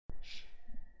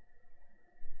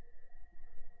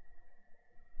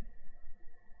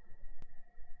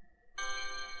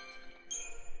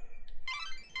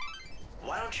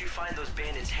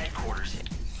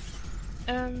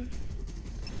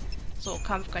So,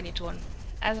 Kampfgarnituren.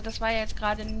 Also das war ja jetzt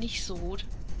gerade nicht so gut.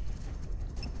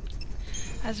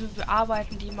 Also wir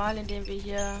bearbeiten die mal, indem wir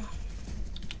hier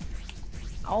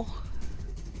auch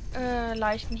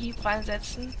leichten Hieb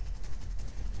reinsetzen.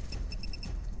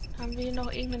 Haben wir hier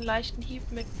noch irgendeinen leichten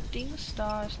Hieb mit Dings?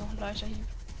 Da ist noch ein leichter Hieb.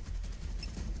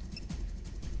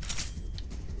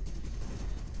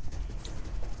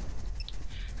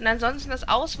 Und ansonsten das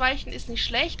Ausweichen ist nicht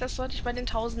schlecht, das sollte ich bei den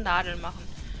 1000 Nadeln machen.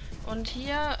 Und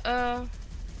hier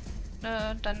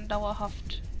dann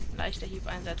dauerhaft leichter Hieb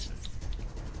einsetzen.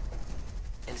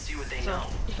 So,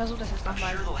 ich versuche das jetzt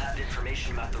nochmal.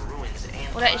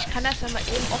 Oder ich kann das ja mal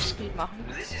eben offscreen machen.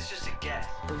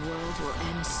 The world will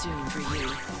end soon for you.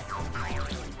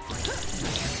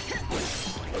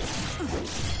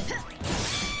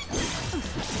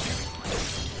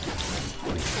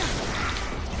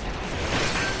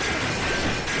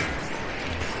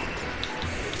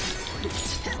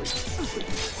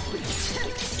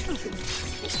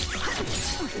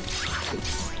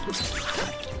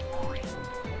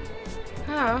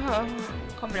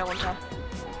 Komm wieder runter.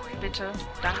 Bitte.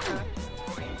 Danke.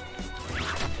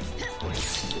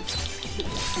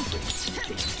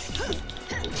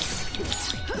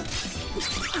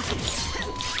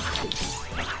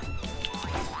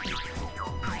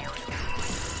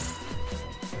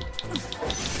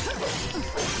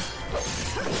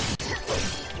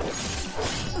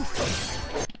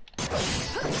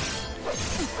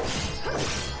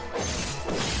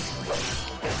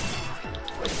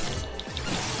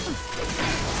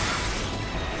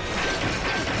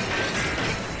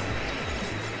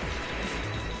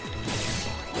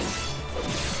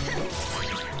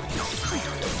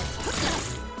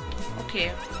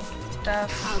 Okay,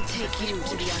 das... I'll take you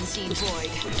to the unseen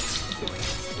void.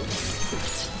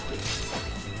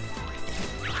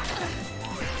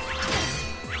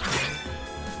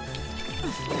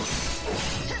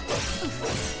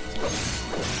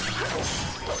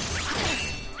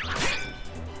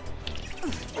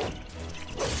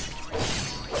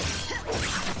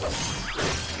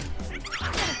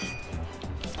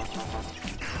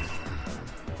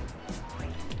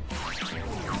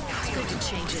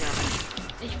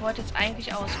 Ich wollte jetzt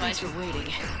eigentlich ausweichen.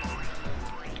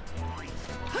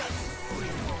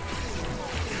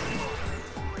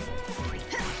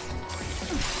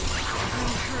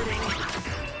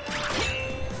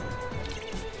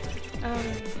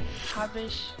 Habe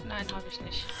ich? Nein, habe ich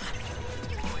nicht.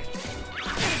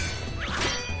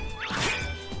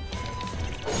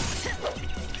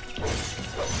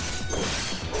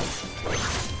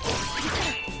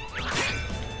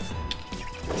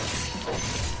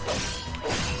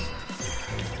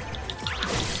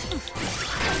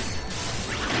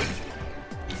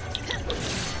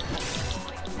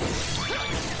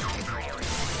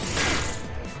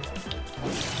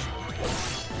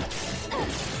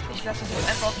 Ich lasse es jetzt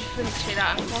einfach auf die Phönixfeder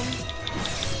ankommen.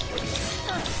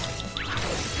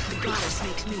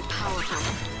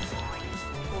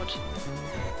 Gut.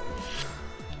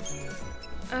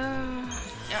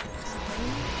 Ja.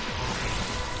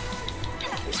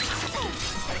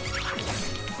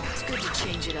 It's good to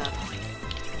change it up.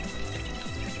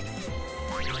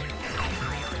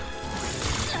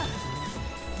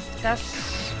 Das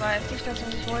war jetzt nicht das,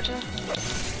 was ich wollte.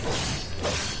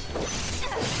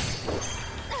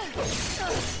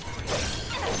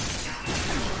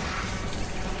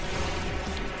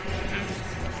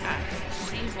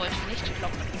 Sie wollte nicht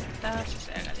kloppen. Das ist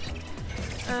ärgerlich.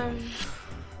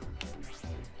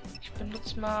 Ich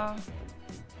benutze mal...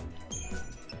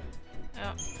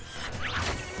 Ja.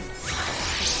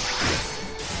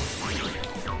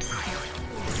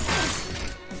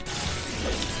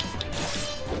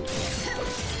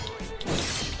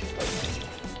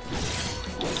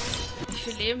 Wie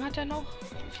viel Leben hat er noch?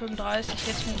 35,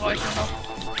 jetzt brauche ich nur noch.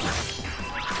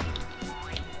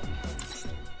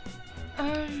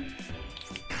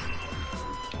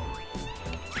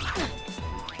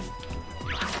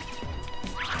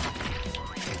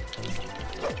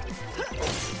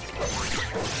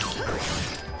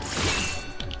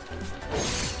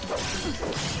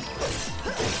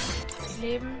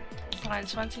 Leben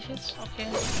 23 jetzt, okay.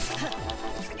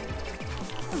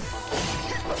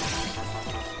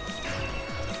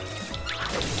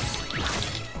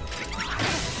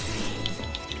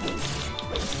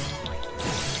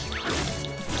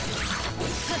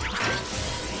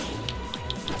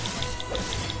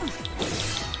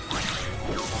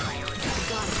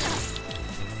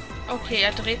 Okay,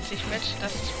 er dreht sich mit,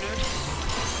 das ist blöd.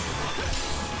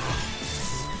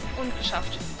 Und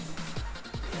geschafft.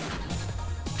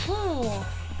 Puh,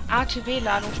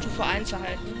 ATW-Ladung Stufe 1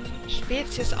 erhalten.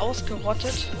 Spezies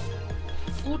ausgerottet.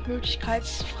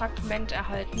 Gutmütigkeitsfragment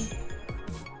erhalten.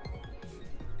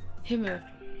 Himmel.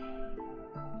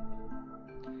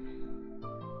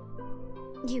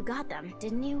 You got them,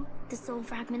 didn't you? The soul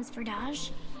fragments for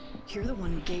Daj? You're the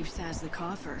one who gave Saz the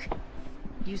coffer.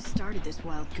 You started this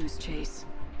wild goose chase.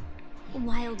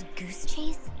 Wild goose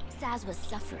chase? Saz was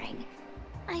suffering.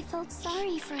 I felt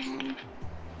sorry for him.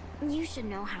 You should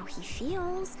know how he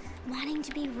feels, wanting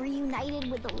to be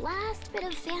reunited with the last bit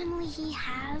of family he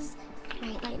has.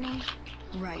 Right, Lightning?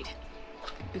 Right.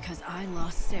 Because I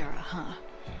lost Sarah, huh?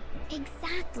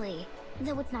 Exactly.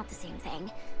 Though it's not the same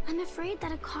thing. I'm afraid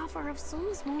that a coffer of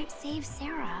souls won't save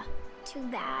Sarah. Too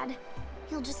bad.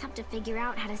 You'll just have to figure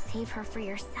out how to save her for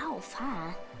yourself,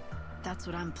 huh? That's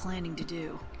what I'm planning to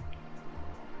do.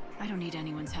 I don't need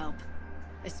anyone's help.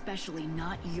 Especially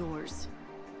not yours.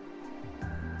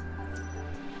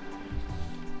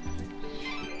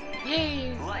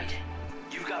 Yay! Right.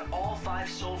 You've got all 5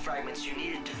 soul fragments you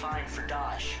needed to find for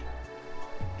Daj.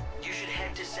 You should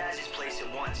head to Saz's place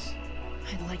at once.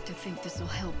 I'd like to think this'll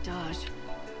help Daj.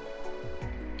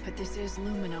 But this is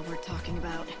Lumina we're talking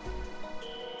about.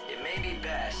 It may be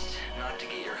best not to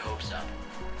get your hopes up.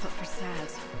 But for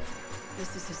Saz,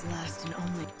 this is his last and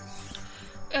only.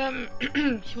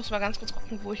 Ich muss mal ganz kurz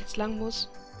gucken, wo ich jetzt lang muss.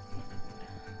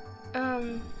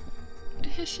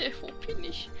 Wo bin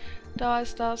ich? Da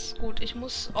ist das. Gut, ich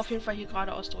muss auf jeden Fall hier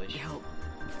geradeaus durch.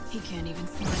 He can't even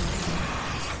smile.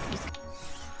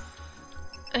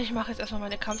 Ich mache jetzt erstmal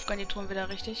meine Kampfgarnituren wieder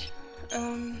richtig.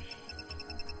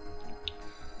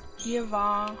 Hier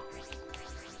war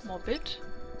Morbid.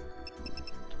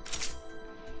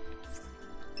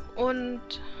 Und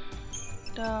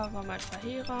da war mein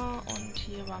Verheerer und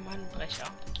hier war mein Brecher.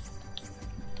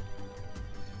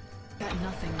 Got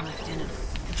nothing left in him.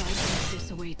 If I take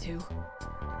this away too,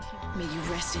 may you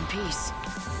rest in peace.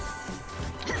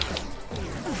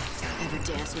 Ever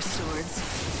dance with swords?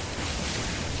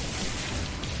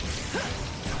 You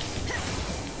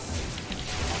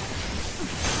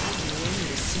only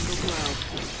need a single blow.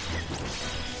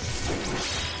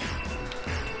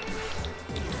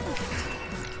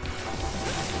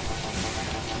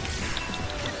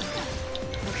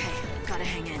 Okay, gotta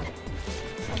hang in.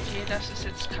 Okay, das ist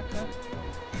jetzt Kacke.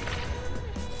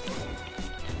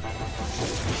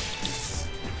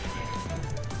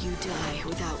 You die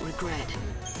without regret.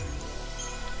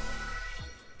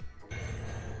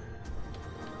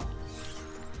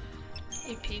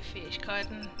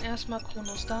 EP-Fähigkeiten. Erstmal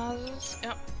Chronostasis,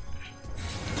 ja.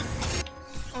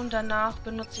 Und danach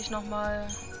benutze ich nochmal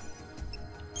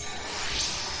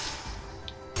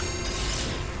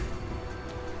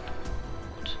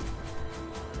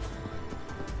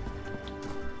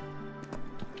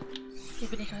hier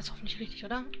bin ich jetzt hoffentlich richtig,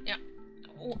 oder? Ja.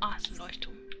 Oh, ist ein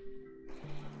Leuchtturm.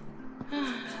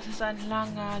 Das ist ein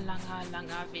langer, langer,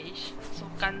 langer Weg. So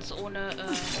ganz ohne,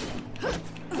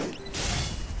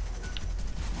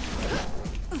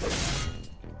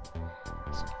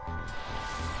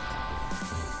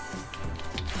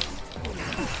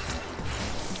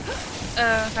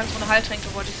 ganz ohne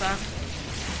Heiltränke, wollte ich sagen.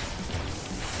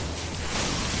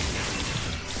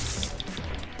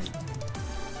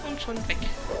 Und schon weg.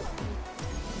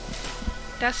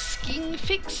 Das ging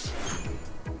fix.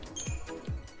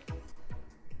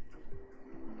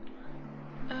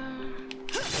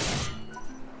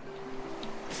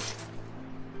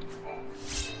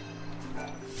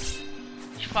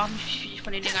 Ich frage mich, wie viel ich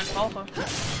von den Dingern brauche.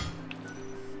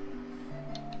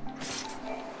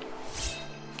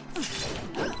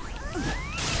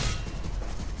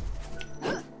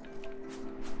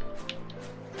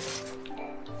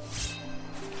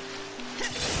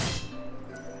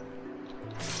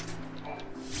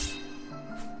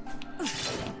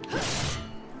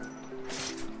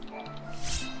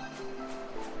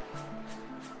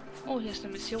 Oh, hier ist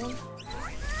eine Mission.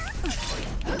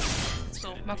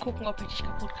 So, mal gucken, ob ich dich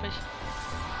kaputt kriege.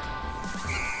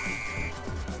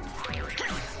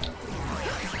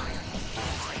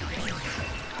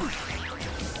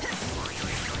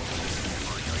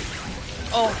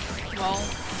 Oh, wow.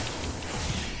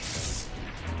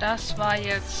 Das war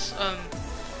jetzt,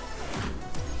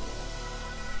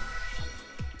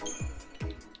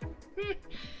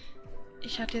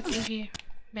 Ich hatte jetzt irgendwie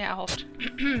mehr erhofft.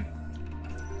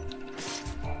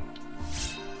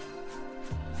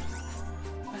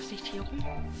 Was liegt hier rum?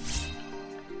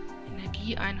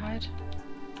 Energieeinheit.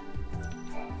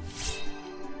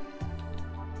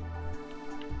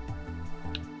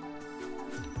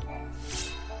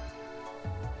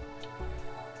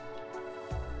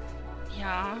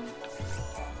 Ja.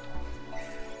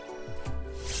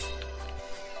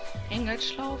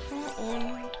 Angelschlaufe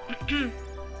und...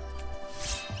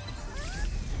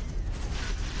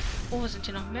 Oh, sind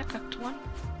hier noch mehr Kaktoren?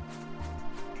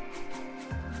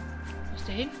 Wo ist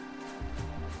der hin?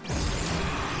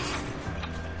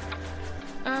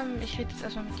 Ich rede jetzt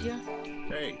erstmal mit dir.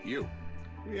 Hey, you.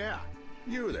 Yeah,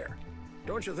 you there.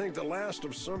 Don't you think the last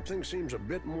of something seems a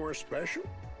bit more special?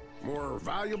 More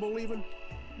valuable, even?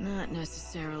 Not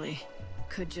necessarily.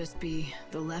 Could just be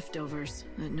the leftovers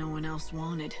that no one else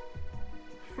wanted.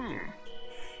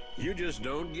 You just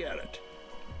don't get it.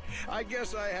 I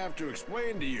guess I have to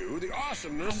explain to you the Haben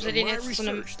awesomeness sie of den my jetzt zu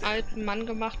einem research then. alten Mann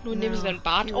gemacht, nur indem sie seinen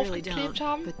Bart you really aufgeklebt don't,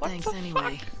 haben? but What thanks the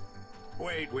anyway.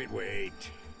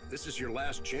 Wait. This is your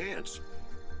last chance.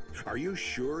 Are you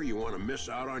sure you want to miss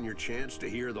out on your chance to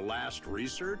hear the last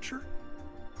researcher?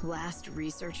 Last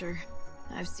researcher?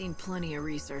 I've seen plenty of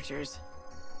researchers.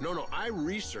 No, I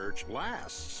research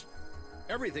lasts.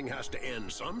 Everything has to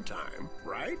end sometime,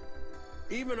 right?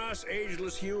 Even us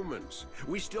ageless humans,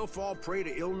 we still fall prey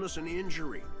to illness and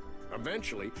injury.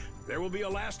 Eventually, there will be a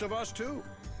last of us too.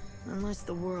 Unless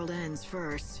the world ends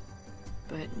first.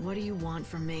 But what do you want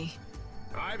from me?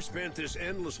 I've spent this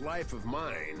endless life of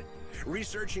mine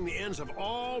researching the ends of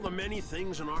all the many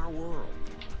things in our world.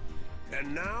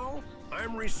 And now,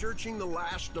 I'm researching the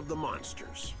last of the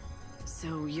monsters.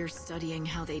 So you're studying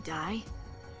how they die?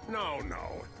 No,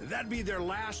 that'd be their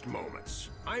last moments.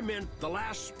 I meant the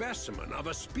last specimen of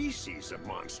a species of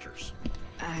monsters.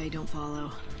 I don't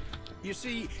follow. You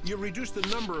see, you reduce the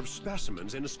number of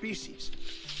specimens in a species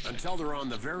until they're on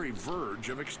the very verge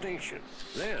of extinction.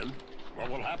 Then, what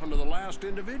will happen to the last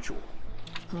individual?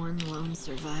 One lone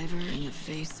survivor in the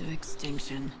face of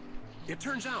extinction. It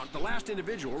turns out the last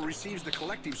individual receives the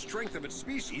collective strength of its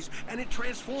species and it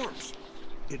transforms.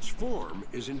 Its form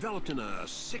is enveloped in a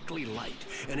sickly light,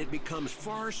 and it becomes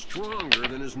far stronger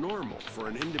than is normal for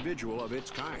an individual of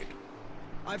its kind.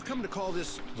 I've come to call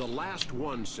this the last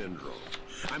one syndrome.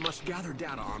 I must gather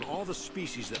data on all the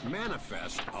species that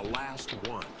manifest a last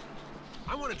one.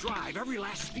 I want to drive every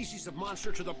last species of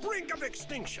monster to the brink of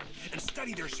extinction and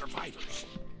study their survivors.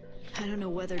 I don't know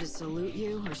whether to salute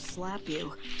you or slap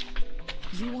you.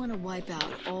 You want to wipe out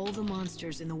all the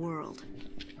monsters in the world.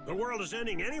 The world is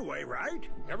ending anyway, right?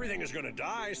 Everything is going to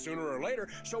die sooner or later,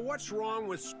 so what's wrong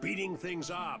with speeding things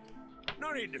up?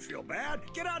 No need to feel bad.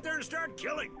 Get out there and start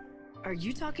killing. Are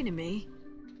you talking to me?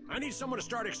 I need someone to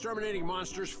start exterminating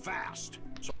monsters fast,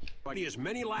 so I need as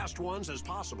many last ones as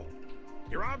possible.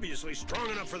 You're obviously strong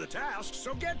enough for the task,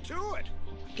 so get to it.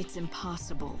 It's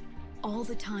impossible. All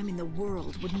the time in the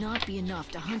world would not be enough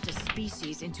to hunt a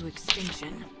species into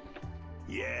extinction.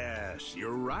 Yes,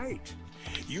 you're right.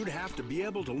 You'd have to be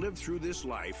able to live through this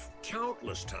life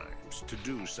countless times to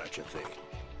do such a thing.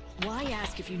 Why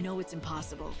ask if you know it's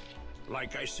impossible?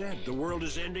 Like I said, the world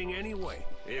is ending anyway.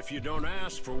 If you don't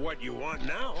ask for what you want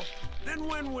now, then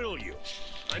when will you?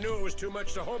 I knew it was too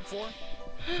much to hope for.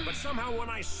 But somehow when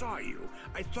I saw you,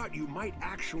 I thought you might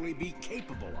actually be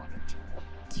capable of it.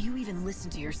 Do you even listen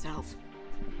to yourself?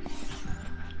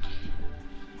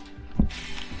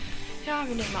 Ja,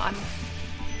 wir nehmen mal an.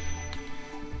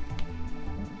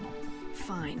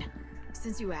 Fine.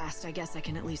 Since you asked, I guess I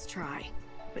can at least try.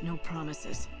 But no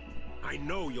promises. I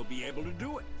know you'll be able to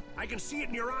do it. I can see it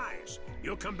in your eyes.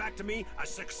 You'll come back to me a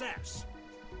success.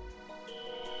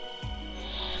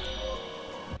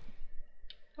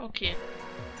 Okay.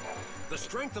 The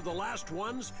strength of the last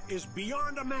ones is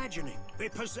beyond imagining. They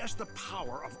possess the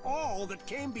power of all that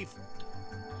came before.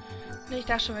 Nee, ich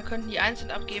dachte schon, wir könnten die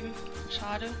einzeln abgeben.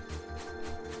 Schade.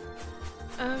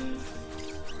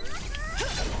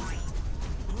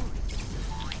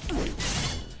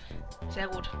 Sehr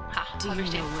gut. Ha, Do hab you ich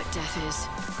den. know what death is?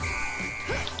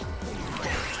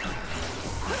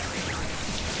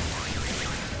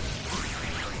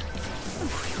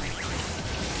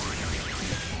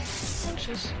 Und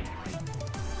tschüss.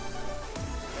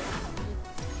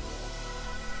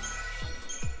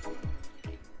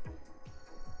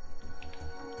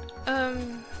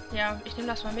 Ja, ich nehme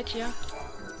das mal mit hier.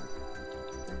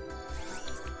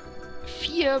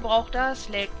 4 braucht das,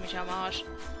 legt mich am Arsch.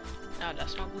 Ja,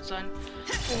 das mal gut sein.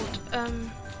 Gut,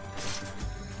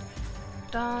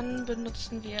 dann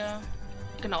benutzen wir...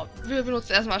 Genau, wir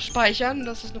benutzen erstmal Speichern.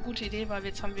 Das ist eine gute Idee, weil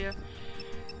jetzt haben wir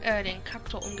den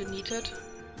Kaktor umgenietet.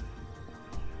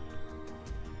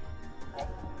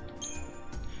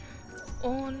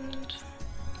 Und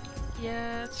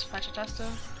jetzt, falsche Taste,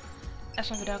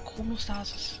 erstmal wieder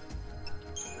Chronostasis.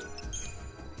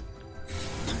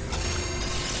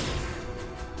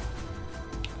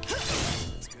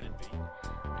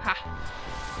 Ha.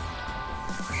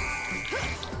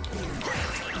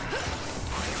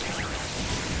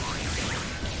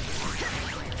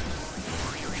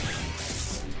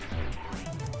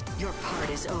 Your part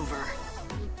is over.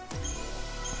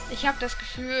 Ich habe das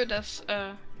Gefühl, dass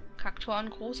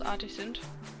Kaktoren großartig sind.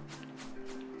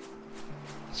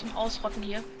 Zum Ausrotten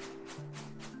hier.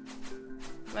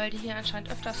 Weil die hier anscheinend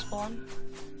öfter spawnen.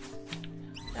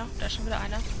 Ja, da ist schon wieder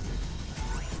einer.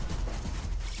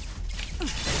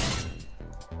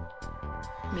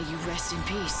 May you rest in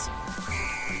peace.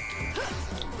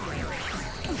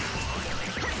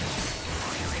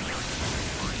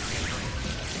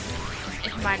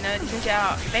 Ich meine, die sind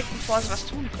ja weg, bevor sie was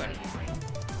tun können.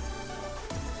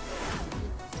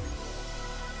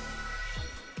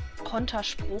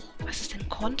 Konterspruch? Was ist denn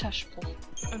Konterspruch?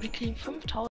 Und wir kriegen 5000.